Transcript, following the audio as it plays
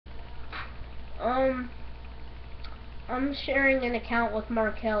Um, I'm sharing an account with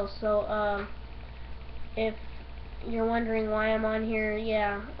Markel, so if you're wondering why I'm on here,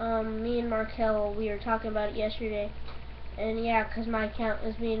 yeah, me and Markel, we were talking about it yesterday, and yeah, 'cause my account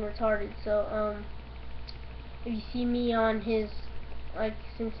is being retarded, so if you see me on his,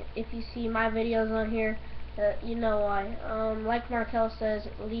 if you see my videos on here, you know why. Like Markel says,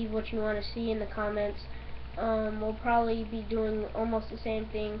 leave what you want to see in the comments. We'll probably be doing almost the same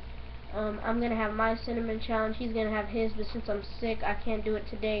thing. I'm gonna have my cinnamon challenge, he's gonna have his, but since I'm sick, I can't do it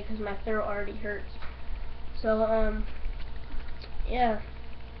today because my throat already hurts. So, yeah.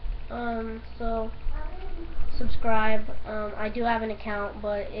 So, subscribe. I do have an account,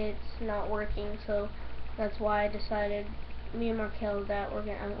 but it's not working, so that's why I decided, me and Markel, that we're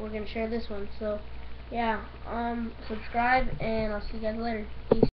gonna share this one. So, yeah. Subscribe, and I'll see you guys later. Peace.